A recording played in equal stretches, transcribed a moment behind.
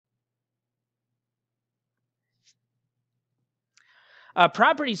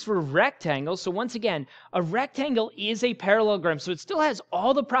Properties for rectangles. So once again, a rectangle is a parallelogram. So it still has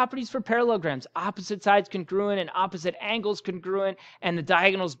all the properties for parallelograms. Opposite sides congruent and opposite angles congruent, and the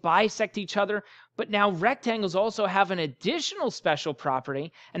diagonals bisect each other. But now rectangles also have an additional special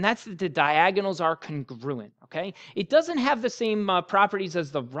property, and that's that the diagonals are congruent. Okay, it doesn't have the same properties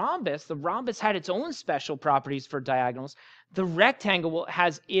as the rhombus. The rhombus had its own special properties for diagonals. The rectangle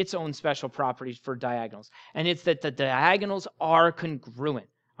has its own special properties for diagonals, and it's that the diagonals are congruent.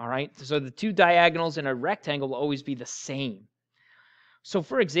 All right, so the two diagonals in a rectangle will always be the same. So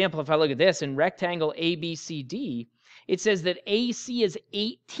for example, if I look at this in rectangle ABCD, it says that AC is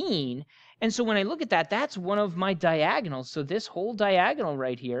 18. And so when I look at that, that's one of my diagonals. So this whole diagonal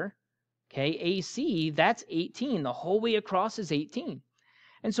right here, okay, AC, that's 18. The whole way across is 18.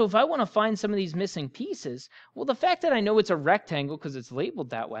 And so if I want to find some of these missing pieces, well, the fact that I know it's a rectangle because it's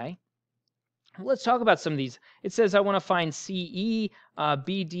labeled that way, well, let's talk about some of these. It says I want to find CE,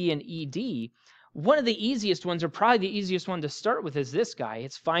 BD, and ED. One of the easiest ones, or probably the easiest one to start with, is this guy.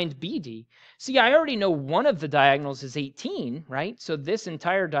 It's find BD. See, I already know one of the diagonals is 18, right? So this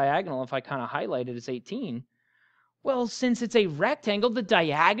entire diagonal, if I kind of highlight it, is 18. Well, since it's a rectangle, the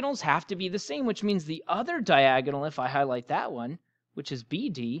diagonals have to be the same, which means the other diagonal, if I highlight that one, which is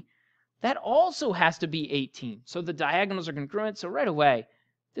BD, that also has to be 18. So the diagonals are congruent, so right away,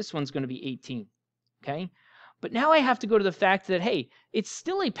 this one's going to be 18, okay? But now I have to go to the fact that, hey, it's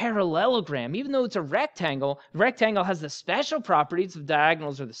still a parallelogram. Even though it's a rectangle, the rectangle has the special properties of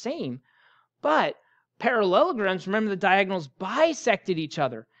diagonals are the same, but parallelograms, remember the diagonals bisected each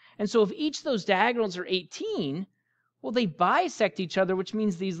other. And so if each of those diagonals are 18, well, they bisect each other, which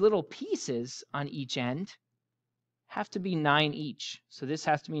means these little pieces on each end have to be 9 each. So this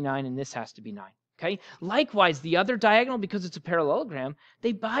has to be 9 and this has to be 9. Okay? Likewise, the other diagonal, because it's a parallelogram,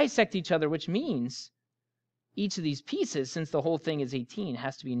 they bisect each other, which means each of these pieces, since the whole thing is 18,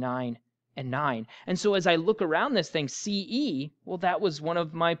 has to be 9 and 9. And so as I look around this thing, CE, well, that was one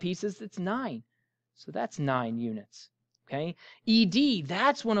of my pieces that's 9. So that's 9 units. Okay? ED,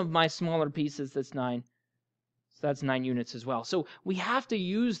 that's one of my smaller pieces that's 9. So that's 9 units as well. So we have to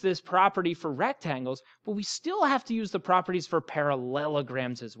use this property for rectangles, but we still have to use the properties for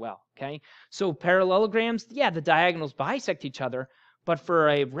parallelograms as well, okay? So parallelograms, yeah, the diagonals bisect each other, but for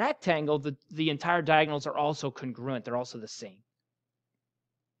a rectangle, the entire diagonals are also congruent. They're also the same.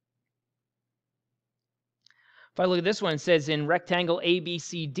 If I look at this one, it says in rectangle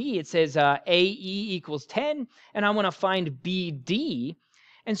ABCD, it says AE equals 10, and I want to find BD.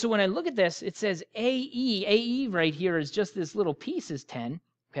 And so when I look at this, it says AE right here is just this little piece is 10,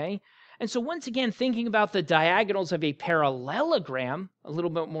 okay? And so once again, thinking about the diagonals of a parallelogram a little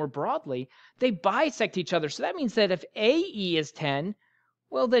bit more broadly, they bisect each other. So that means that if AE is 10,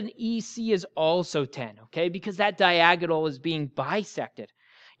 well, then EC is also 10, okay? Because that diagonal is being bisected.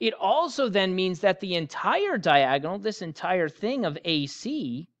 It also then means that the entire diagonal, this entire thing of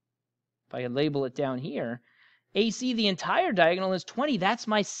AC, if I label it down here, AC, the entire diagonal is 20. That's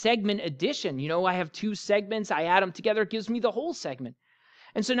my segment addition. You know, I have two segments. I add them together. It gives me the whole segment.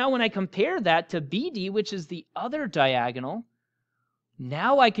 And so now when I compare that to BD, which is the other diagonal,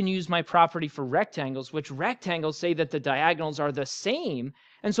 now I can use my property for rectangles, which rectangles say that the diagonals are the same.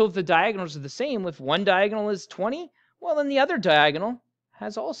 And so if the diagonals are the same, if one diagonal is 20, well, then the other diagonal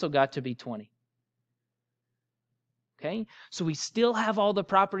has also got to be 20. Okay, so we still have all the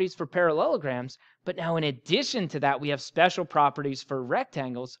properties for parallelograms, but now in addition to that, we have special properties for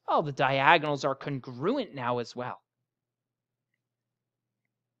rectangles. Oh, the diagonals are congruent now as well.